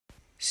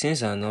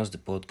Since I announced the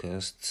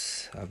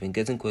podcast, I've been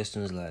getting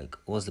questions like,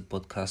 what's the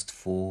podcast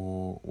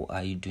for? What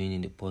are you doing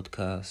in the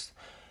podcast?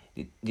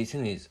 The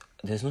thing is,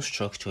 there's no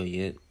structure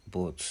yet,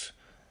 but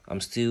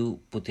I'm still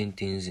putting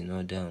things in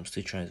order. I'm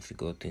still trying to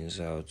figure things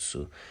out.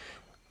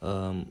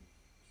 Um,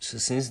 so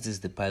since this is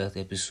the pilot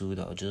episode,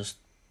 I'll just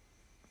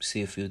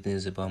say a few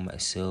things about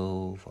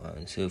myself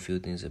and say a few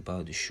things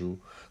about the show,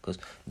 because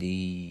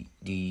the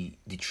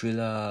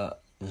trailer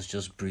was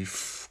just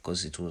brief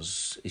because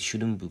it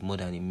shouldn't be more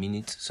than a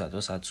minute, so I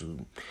just had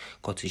to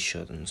cut it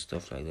short and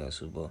stuff like that.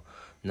 So but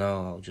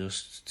now I'll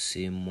just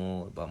say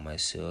more about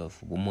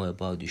myself, more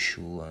about the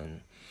show and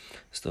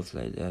stuff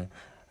like that.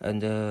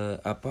 And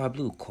I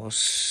probably will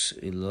curse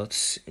a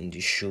lot in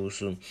the show,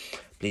 so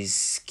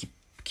please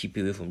keep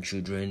away from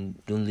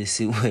children. Don't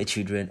listen where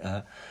children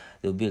are.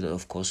 There'll be a lot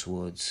of curse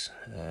words.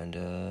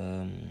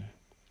 And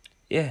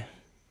yeah,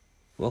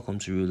 welcome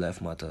to Real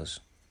Life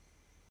Matters.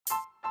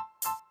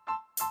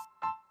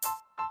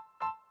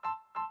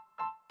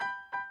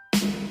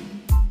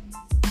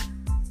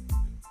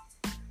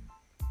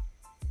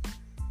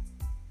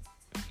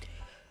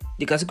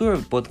 The category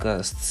of the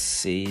podcast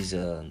says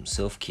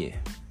self-care.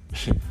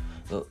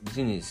 But the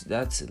thing is,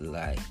 that's a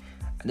lie.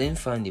 I didn't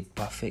find the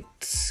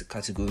perfect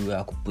category where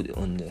I could put it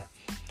on there,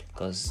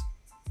 because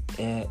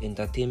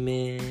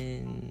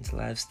entertainment,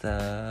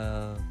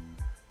 lifestyle,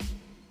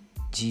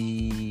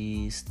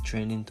 gist,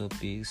 trending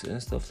topics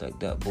and stuff like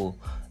that, but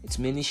it's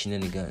mainly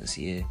shenanigans.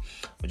 Yeah,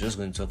 we're just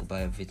going to talk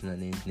about everything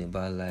and anything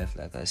about life,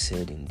 like I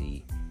said in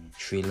the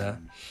trailer.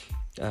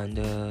 And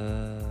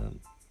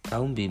I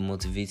won't be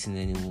motivating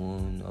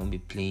anyone. I won't be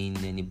playing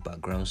any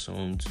background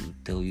song to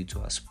tell you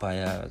to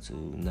aspire to.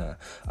 Nah,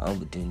 I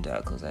won't be doing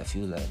that, because I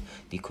feel like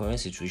the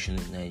current situation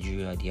in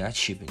Nigeria, the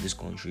hardship in this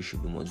country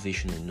should be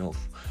motivation enough.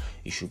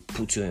 You should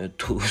put you on your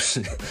toes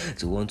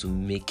to want to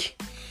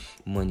make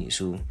money.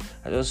 So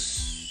I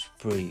just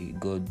pray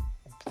God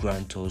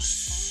grant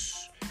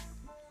us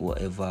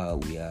whatever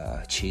we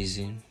are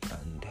chasing,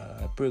 and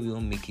I pray we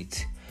all make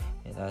it.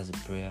 And that's the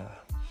prayer.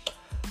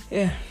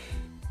 Yeah.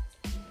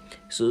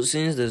 So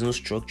since there's no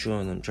structure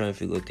and I'm trying to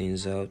figure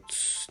things out,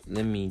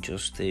 let me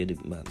just tell you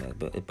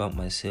about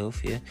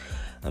myself. Yeah,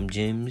 I'm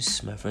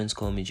James. My friends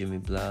call me Jimmy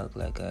Black.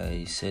 Like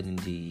I said in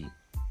the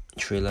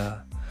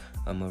trailer,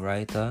 I'm a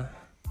writer.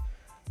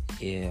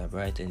 Yeah, I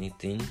write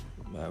anything.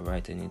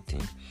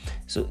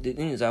 So the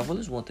thing is, I've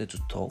always wanted to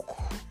talk,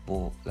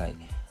 but like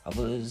I've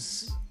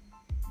always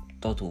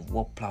thought of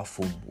what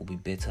platform would be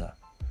better.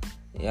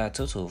 Yeah, I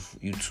thought of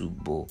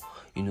YouTube, but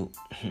you know.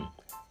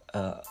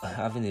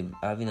 Having a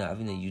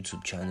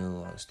YouTube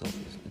channel and stuff,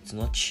 it's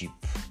not cheap,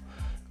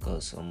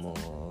 because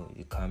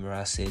the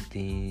camera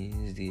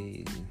settings,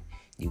 the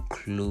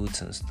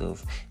clothes and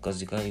stuff, because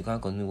you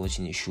can't continue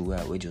watching a show where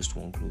I wear just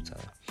one clothes.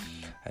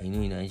 And you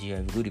know, in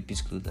Nigeria, if you go to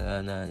pitch clothes,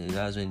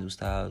 that's when you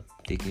start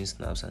taking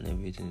snaps and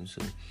everything.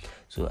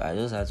 So I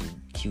just had to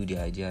kill the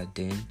idea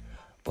then.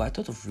 But I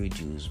thought of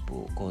radios,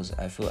 but because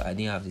I felt I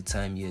didn't have the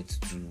time yet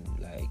to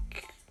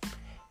like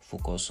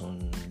focus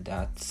on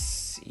that.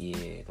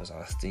 Yeah, because I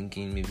was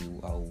thinking maybe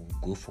I'll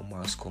go for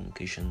mass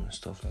communication and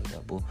stuff like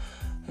that, but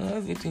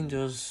everything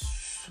just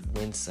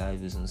went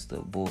sideways and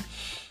stuff. But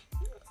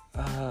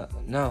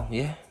now,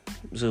 yeah,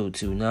 so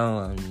till now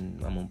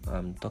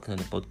I'm talking on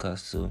the podcast.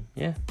 So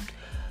yeah,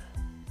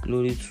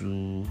 glory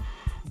to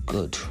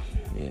God.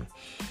 Yeah.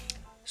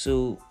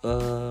 So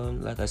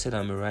like I said,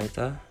 I'm a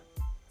writer.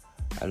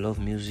 I love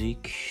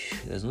music.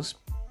 There's no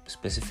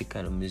specific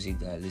kind of music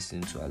that I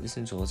listen to. I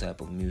listen to all type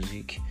of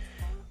music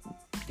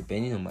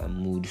depending on my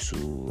mood.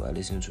 So I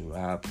listen to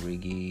rap,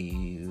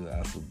 reggae,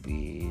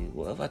 Afrobeat,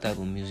 whatever type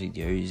of music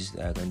there is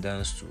that I can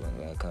dance to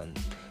and I can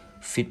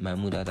fit my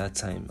mood at that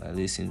time. I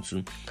listen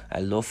to. I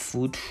love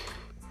food.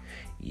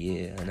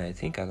 Yeah, and I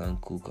think I can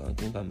cook. I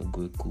think I'm a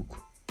great cook.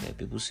 Yeah,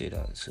 people say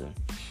that. So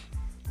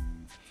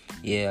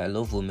yeah, I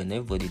love women.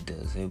 Everybody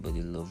does.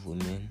 Everybody love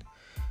women.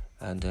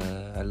 And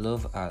I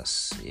love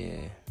us. Yeah,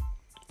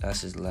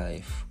 ass is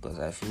life, because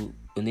I feel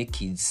only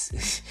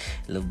kids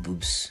love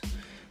boobs.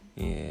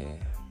 Yeah,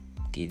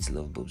 kids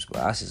love boobs, but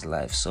ass is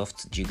life.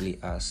 Soft,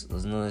 jiggly ass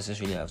does not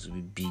necessarily have to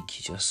be big.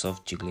 Just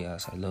soft, jiggly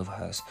ass. I love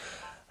ass.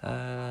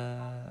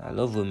 I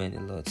love women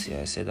a lot. Yeah,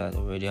 I said that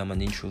already. I'm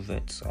an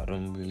introvert, so I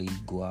don't really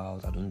go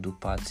out. I don't do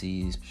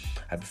parties.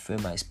 I prefer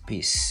my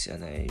space,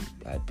 and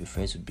I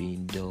prefer to be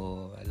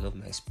indoor. I love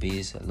my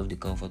space. I love the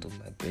comfort of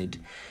my bed.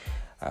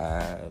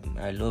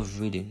 I love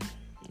reading.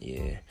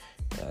 Yeah,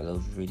 I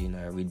love reading.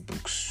 I read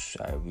books.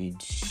 I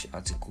read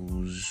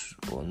articles,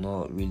 but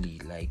not really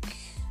like.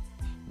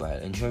 But I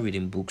enjoy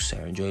reading books.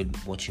 I enjoy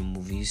watching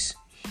movies.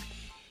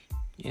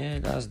 Yeah,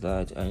 that's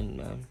that.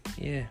 And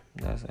I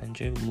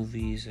enjoy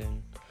movies.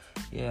 And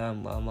yeah,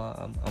 I'm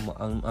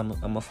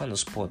a fan of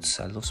sports.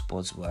 I love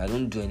sports, but I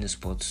don't do any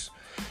sports.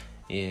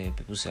 Yeah,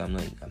 people say I'm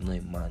not a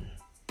man,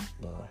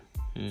 but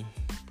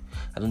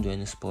I don't do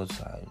any sports.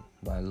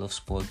 But I love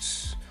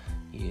sports.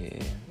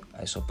 Yeah,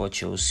 I support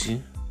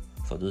Chelsea.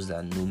 For those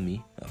that know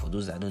me, and for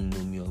those that don't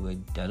know me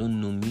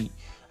already,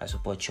 I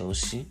support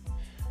Chelsea.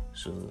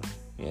 So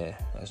yeah,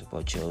 I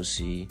support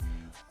Chelsea.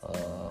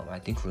 I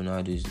think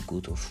Ronaldo is the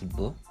GOAT of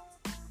football.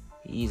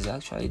 He is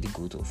actually the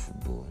GOAT of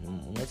football.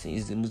 Nothing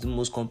is the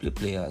most complete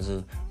player,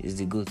 so he's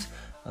the GOAT.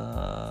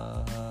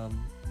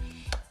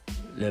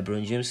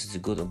 LeBron James is the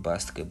GOAT of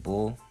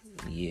basketball.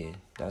 Yeah,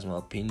 that's my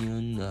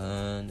opinion,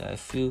 and I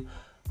feel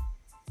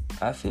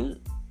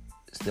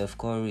Steph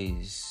Curry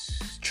is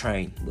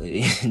trying, but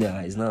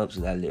it's not up to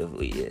that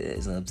level. Yeah,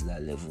 it's not up to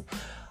that level.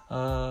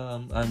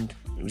 And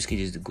Wizkid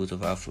is the GOAT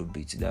of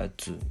Afrobeat, that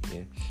too.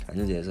 Yeah, I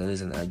know there's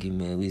always an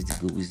argument, who is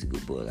the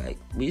GOAT, but like,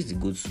 who is the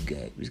go-to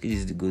guy? Wizkid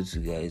is the go-to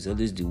guy. It's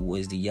always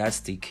the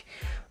yardstick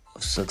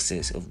of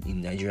success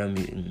in Nigeria,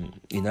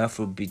 in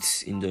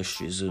Afrobeat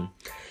industry. So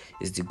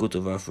it's the GOAT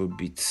of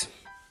Afrobeat.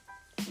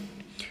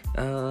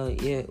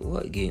 Yeah,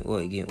 what again?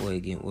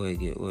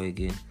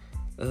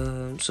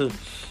 So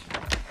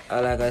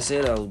like I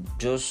said, I'll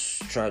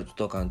just try to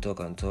talk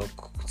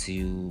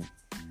till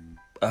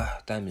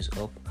time is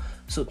up.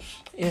 So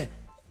yeah,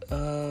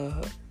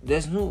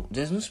 there's no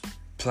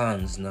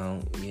plans now.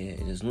 Yeah,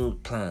 there's no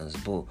plans,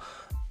 but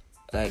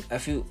like, I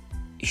feel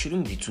it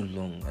shouldn't be too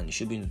long and it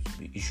shouldn't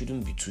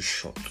be too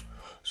short.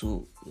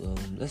 So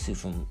let's say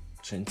from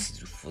 20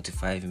 to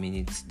 45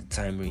 minutes, the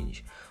time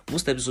range.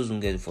 Most episodes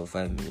won't get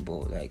 45 minutes,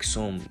 but like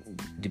some,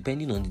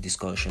 depending on the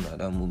discussion at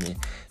that moment,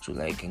 so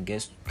like can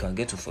get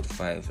to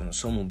 45, and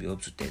some will be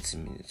up to 30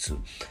 minutes.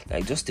 So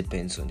like, just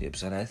depends on the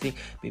episode. I think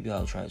maybe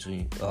I'll try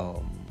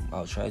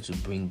to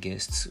bring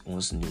guests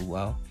once in a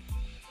while.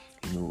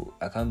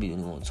 I can't be the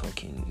only one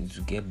talking. It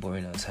will get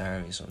boring and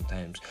tiring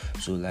sometimes.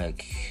 So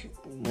like,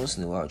 once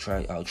in a while,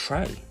 I'll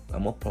try.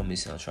 I'm not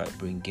promising I'll try to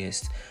bring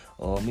guests,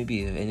 or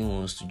maybe if anyone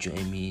wants to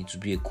join me to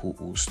be a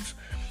co-host.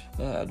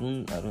 I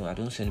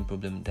don't see any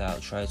problem with that. I'll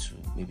try to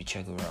maybe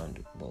check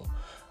around, but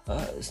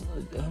it's not,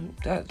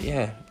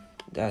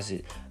 that's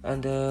it.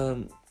 And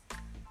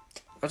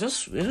we're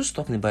just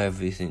talking about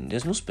everything.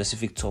 There's no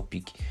specific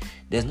topic.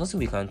 There's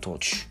nothing we can't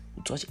touch.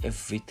 We touch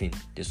everything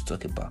there's to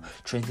talk about.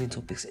 Trending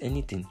topics,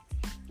 anything.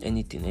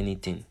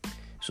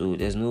 So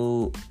there's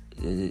no.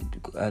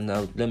 And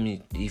now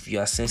if you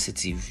are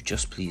sensitive,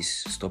 just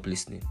please stop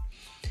listening.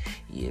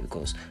 Yeah,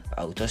 because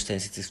I'll touch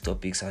sensitive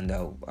topics and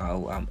I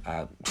won't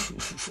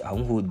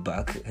hold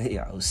back.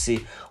 Yeah, I'll say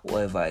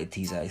whatever it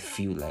is I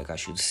feel like I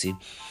should say.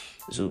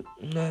 So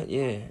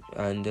yeah,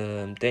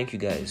 and thank you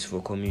guys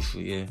for coming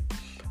through. Yeah,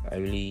 I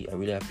really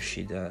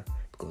appreciate that,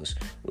 because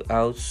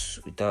without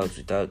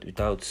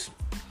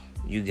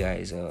you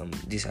guys, I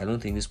don't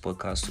think this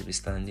podcast will be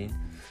standing.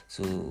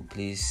 So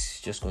please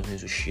just continue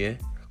to share,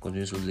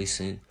 continue to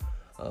listen.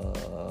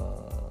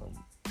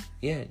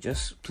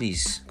 Just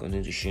please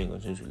continue to share,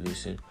 continue to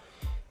listen.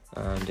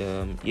 And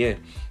there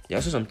are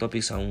also some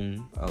topics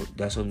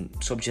there are some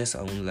subjects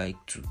I would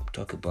like to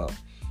talk about.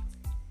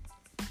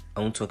 I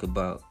won't talk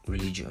about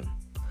religion.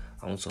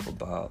 I won't talk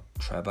about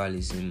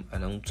tribalism,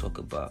 and I won't talk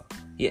about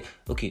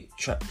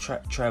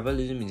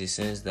tribalism in the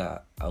sense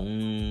that I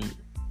won't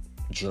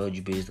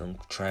judge based on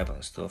tribe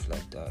and stuff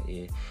like that.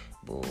 Yeah,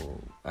 but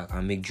I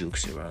can make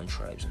jokes around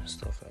tribes and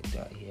stuff like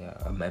that. Yeah,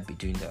 I might be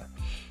doing that.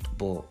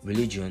 But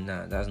religion,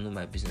 that's not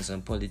my business.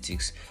 And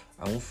politics,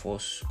 I won't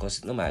force,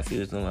 because I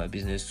feel it's not my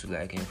business to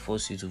like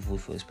enforce you to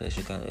vote for a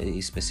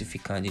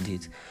specific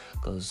candidate,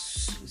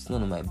 because it's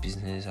none of my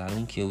business. I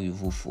don't care who you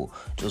vote for.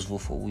 Just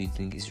vote for who you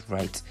think is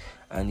right.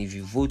 And if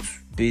you vote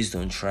based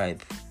on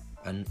tribe,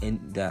 and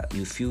that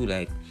you feel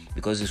like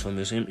because it's from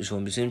the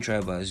same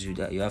tribe as you,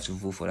 that you have to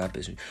vote for that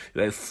person,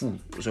 you're a fool.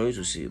 Sorry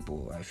to say,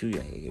 but I feel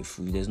you're a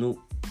fool. There's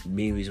no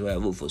main reason why I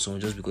vote for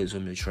someone just because it's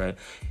from your tribe.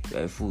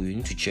 You're a fool. You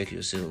need to check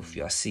yourself.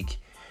 You are sick,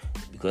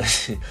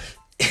 because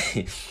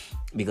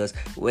because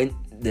when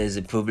there's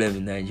a problem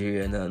in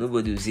Nigeria now,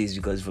 nobody will say it's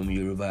because from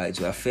Yoruba. It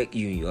will affect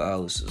you in your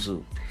house.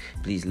 So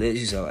please, let's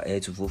use our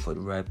head to vote for the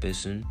right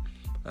person.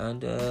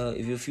 And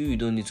if you feel you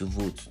don't need to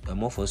vote,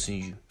 I'm not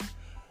forcing you.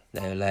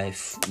 That your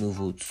life, no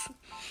votes.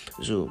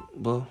 So,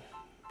 but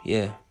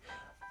yeah,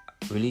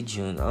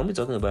 religion. I'll be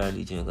talking about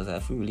religion because I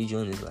feel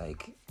religion is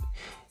like,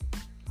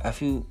 I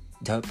feel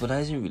they're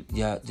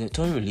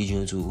turning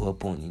religion to a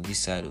weapon in this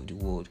side of the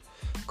world.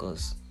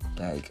 Because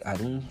like, I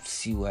don't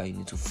see why you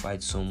need to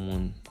fight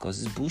someone,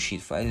 because it's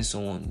bullshit fighting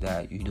someone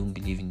that you don't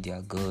believe in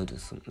their God or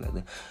something like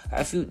that.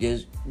 I feel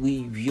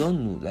we all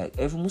know, like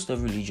almost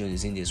every religion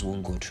is saying there's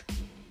one God.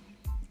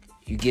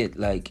 You get,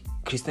 like,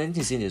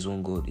 Christianity is saying there's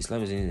one God,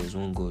 Islam is saying there's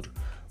one God.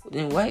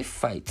 Then why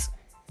fight?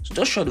 So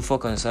just shut the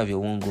fuck and serve your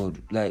one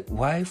God. Like,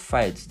 why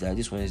fight that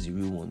this one is the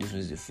real one, this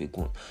one is the fake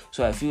one?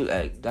 So I feel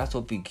like that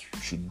topic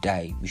should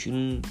die. We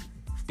shouldn't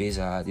base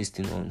this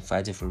thing on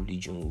fighting for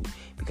religion.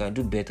 We can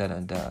do better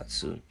than that.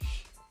 So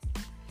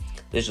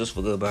let's just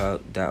forget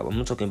about that. I won't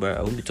be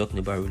talking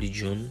about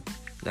religion.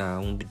 Nah, I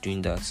won't be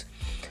doing that.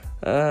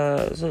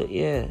 So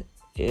yeah,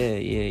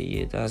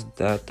 that's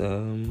that.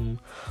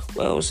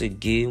 What else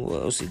again?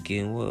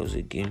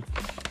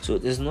 So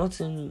there's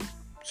nothing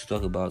to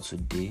talk about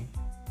today,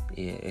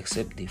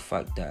 except the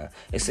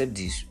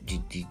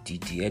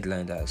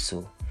headline that I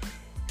saw.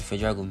 The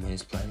federal government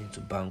is planning to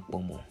ban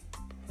Pomo.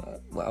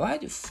 Why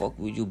the fuck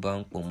would you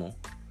ban Pomo?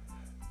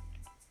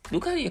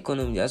 Look at the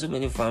economy. There are so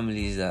many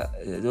families that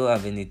don't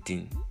have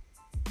anything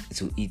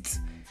to eat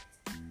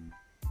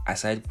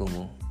aside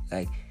pomo.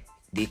 Like,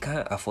 they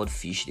can't afford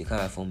fish, they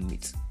can't afford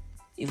meat.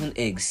 Even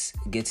eggs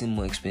getting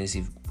more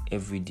expensive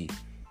every day.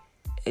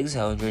 Eggs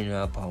are 100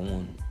 naira per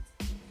one.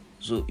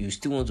 So you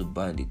still want to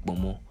ban the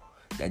pomo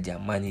that they are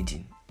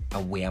managing,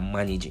 and we are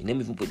managing. Let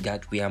me even put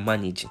that, we are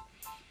managing.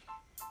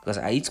 Because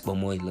I eat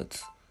pomo a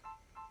lot.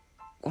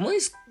 Pomo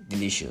is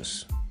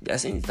delicious. They are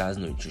saying it has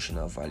no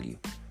nutritional value.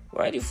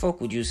 Why the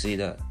fuck would you say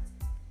that?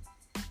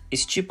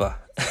 It's cheaper.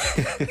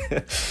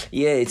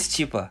 Yeah, it's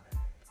cheaper.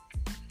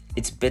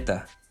 It's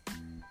better.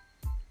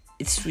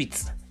 It's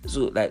sweet.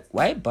 So, like,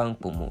 why ban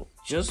pomo?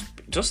 Just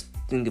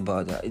think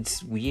about that.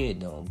 It's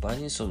weird now.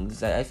 Banning some.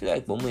 Like, I feel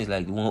like pomo is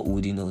like the one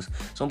holding us.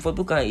 Some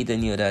people can't eat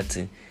any other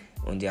thing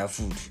on their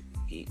food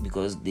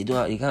because they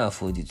can't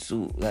afford it.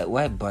 So, like,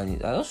 why ban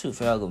it? I also feel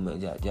federal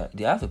government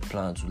they have a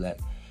plan to like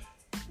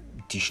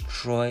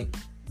destroy,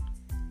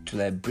 to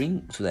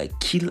like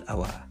kill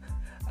our.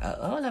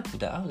 How will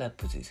I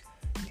put it?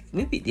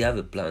 Maybe they have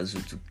a plan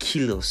to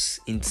kill us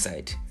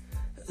inside.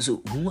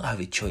 So we won't have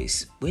a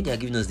choice. When they are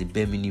giving us the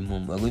bare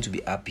minimum, we're going to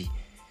be happy.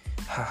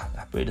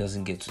 I pray it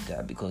doesn't get to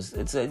that, because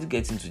it's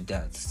getting to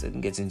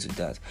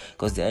that.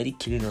 Because they're already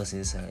killing us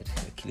inside.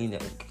 They're killing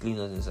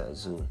us inside.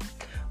 So,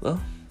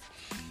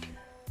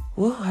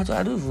 well, I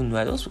don't even know.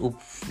 I just hope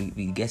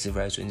we get it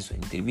right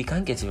 2023. We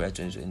can't get it right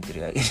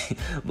 2023,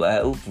 but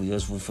I hope we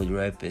just vote for the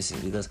right person,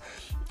 because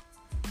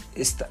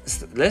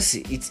let's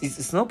see.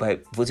 It's not by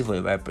voting for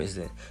the right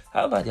president.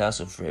 How about the House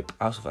of Rep,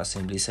 House of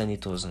Assembly,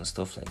 senators, and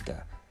stuff like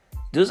that?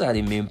 Those are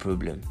the main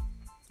problem.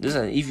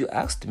 If you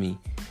asked me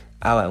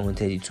how I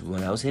wanted it to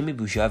run, I would say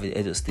maybe we should have a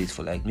head of state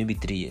for like maybe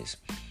 3 years.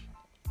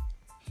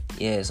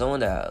 Yeah, someone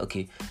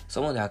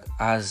that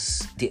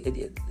has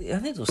the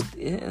head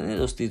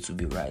of state to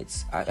be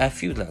right. I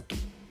feel that too.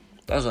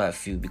 That's what I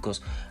feel,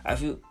 because I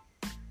feel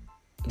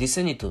the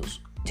senators,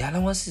 the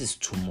allowances is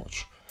too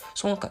much.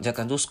 Someone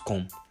can just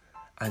come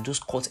and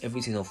just cut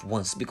everything off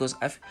once, because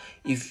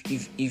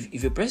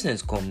if a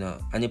president come now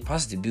and he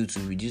pass the bill to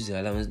reduce the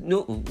allowance,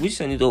 no, which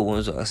senator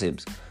wants to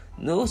accept?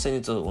 No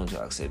senator wants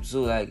to accept.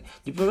 So like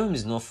the problem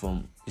is not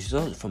from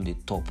the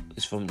top,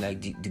 it's from like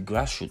the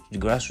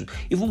grassroots.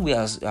 Even we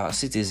as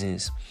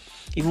citizens,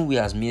 even we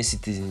as mere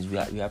citizens,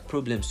 we have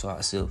problems to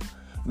ourselves.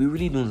 We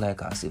really don't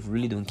like ourselves, we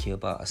really don't care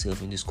about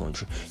ourselves in this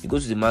country. You go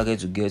to the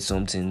market to get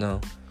something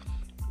now,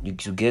 you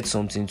get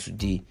something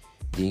today,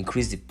 they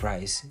increase the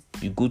price.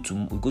 We go to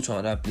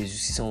another place, you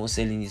see someone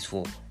selling it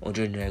for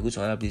 100 naira. You go to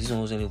another place,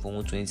 someone selling it for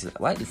 120.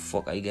 Why the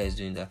fuck are you guys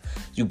doing that?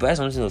 You buy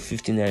something of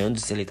 15 naira, you want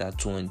to sell it at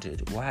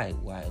 200. Why?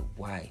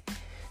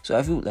 So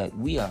I feel like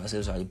we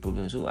ourselves are the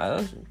problem. So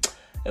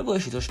everybody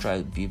should just try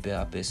to be a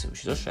better person. We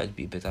should just try to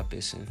be a better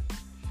person.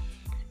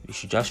 We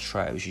should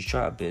try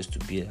our best to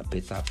be a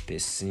better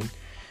person.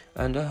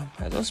 And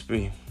I just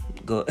pray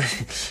God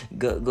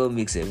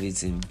makes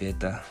everything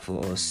better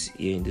for us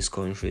here in this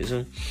country.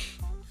 So,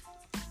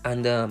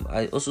 and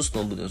I also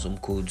stumbled on some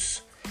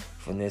codes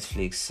for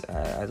Netflix.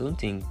 I don't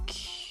think,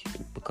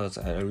 because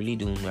I really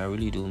don't do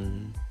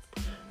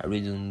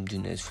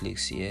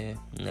Netflix. Yeah,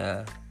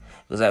 nah,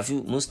 because I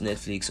feel most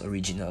Netflix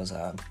originals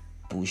are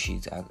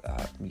bullshit.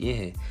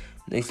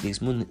 Most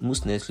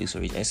Netflix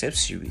originals, except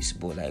series,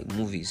 but like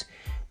movies,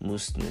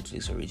 most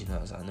Netflix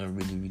originals are not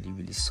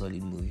really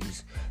solid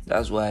movies.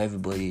 That's why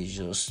everybody is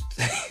just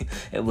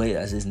everybody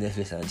that says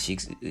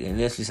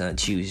Netflix and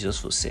chill is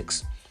just for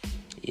sex.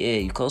 Yeah,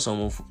 you call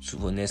someone for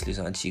Netflix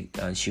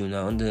and chill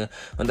now under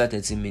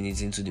 30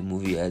 minutes into the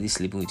movie, are they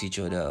sleeping with each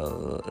other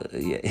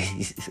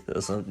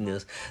or something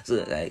else?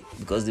 So like,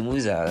 because the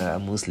movies are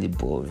mostly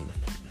boring.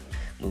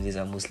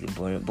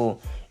 But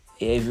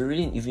if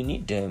you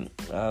need them,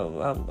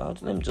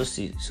 let me just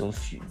see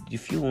the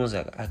few ones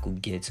that I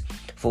could get.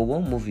 For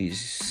one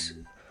movies,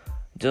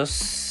 just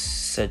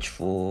search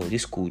for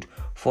this code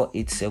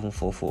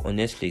 48744 on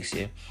Netflix.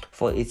 Yeah,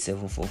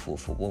 48744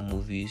 for one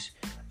movies.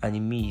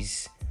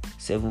 Animes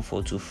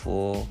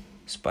 7424,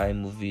 spy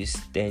movies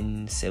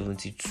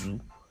 1072,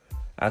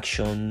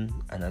 action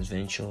and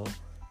adventure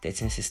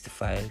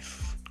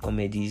 1365,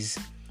 comedies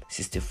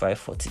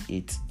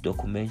 6548,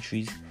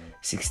 documentaries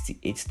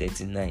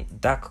 6839,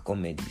 dark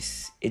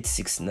comedies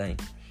 869,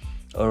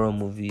 horror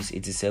movies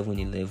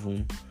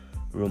 8711,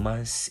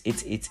 romance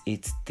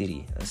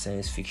 8883, and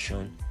science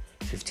fiction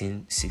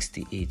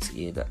 1568.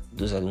 Yeah,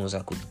 those are the ones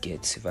I could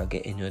get. If I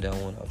get any other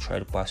one, I'll try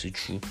to pass it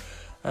through.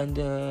 And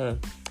I'll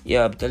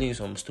be telling you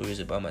some stories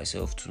about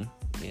myself too.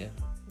 Yeah,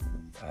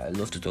 I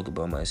love to talk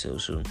about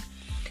myself, so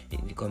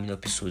in the coming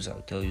episodes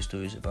I'll tell you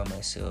stories about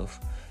myself.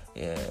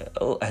 Yeah.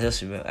 Oh, I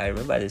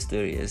remember the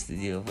story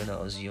yesterday of when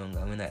I was young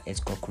and when I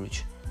ate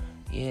cockroach.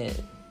 Yeah,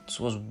 it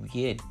was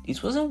weird.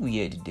 It wasn't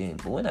weird then,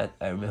 but when I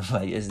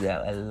remember yesterday,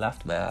 I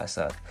laughed my ass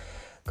out,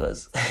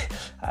 because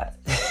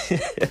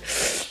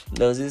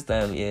there was this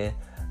time. Yeah,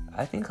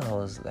 I think I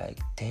was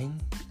like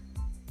 10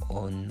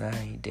 or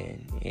 9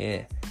 then.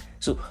 Yeah.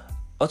 So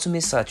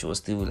ultimate search was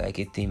still like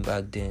a thing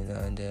back then,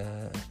 and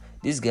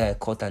this guy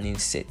caught an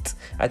insect.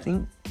 I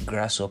think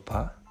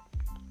grasshopper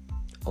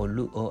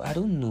or I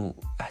don't know.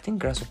 I think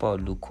grasshopper or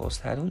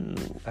locust. I don't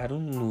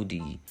know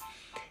the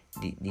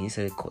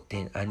insect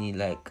then, and he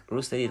like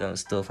roasted it and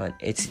stuff and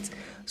ate it.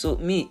 So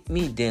me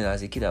then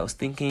as a kid, I was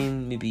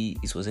thinking maybe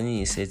it was any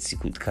insect he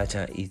could catch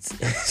and eat.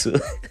 So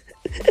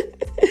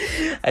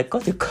I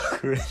caught a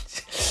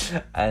cockroach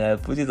and I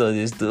put it on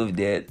the stove.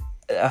 Then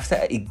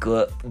after it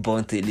got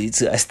burnt a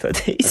little, I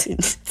started eating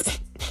it.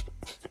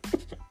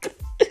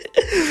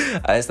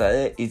 I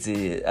started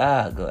eating it.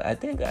 God, I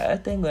think I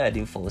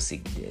didn't fall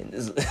sick then.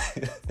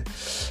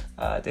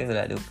 I think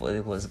that I didn't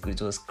fall sick.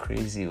 It was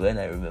crazy when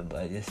I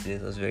remember yesterday.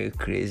 It was very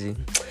crazy.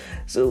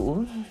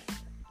 So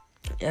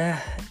yeah,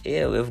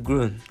 we've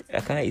grown. I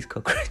can't eat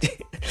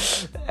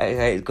cockroaches. I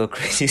can't eat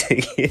cockroaches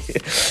again.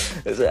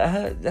 So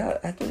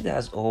I think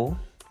that's all.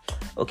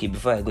 Okay,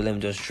 before I go, let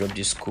me just drop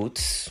this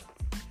quote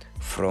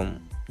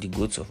from the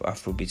GOAT of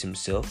Afrobeat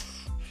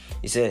himself.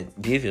 He said,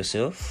 "Behave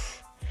yourself.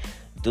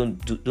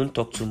 Don't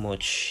talk too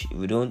much.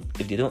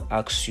 If they don't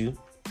ask you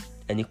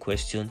any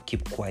question,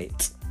 keep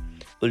quiet.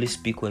 Only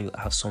speak when you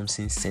have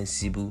something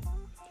sensible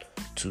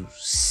to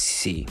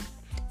say.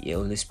 Yeah,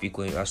 only speak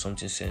when you have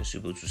something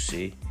sensible to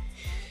say.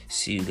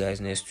 See you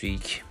guys next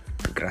week.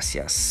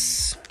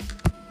 Gracias."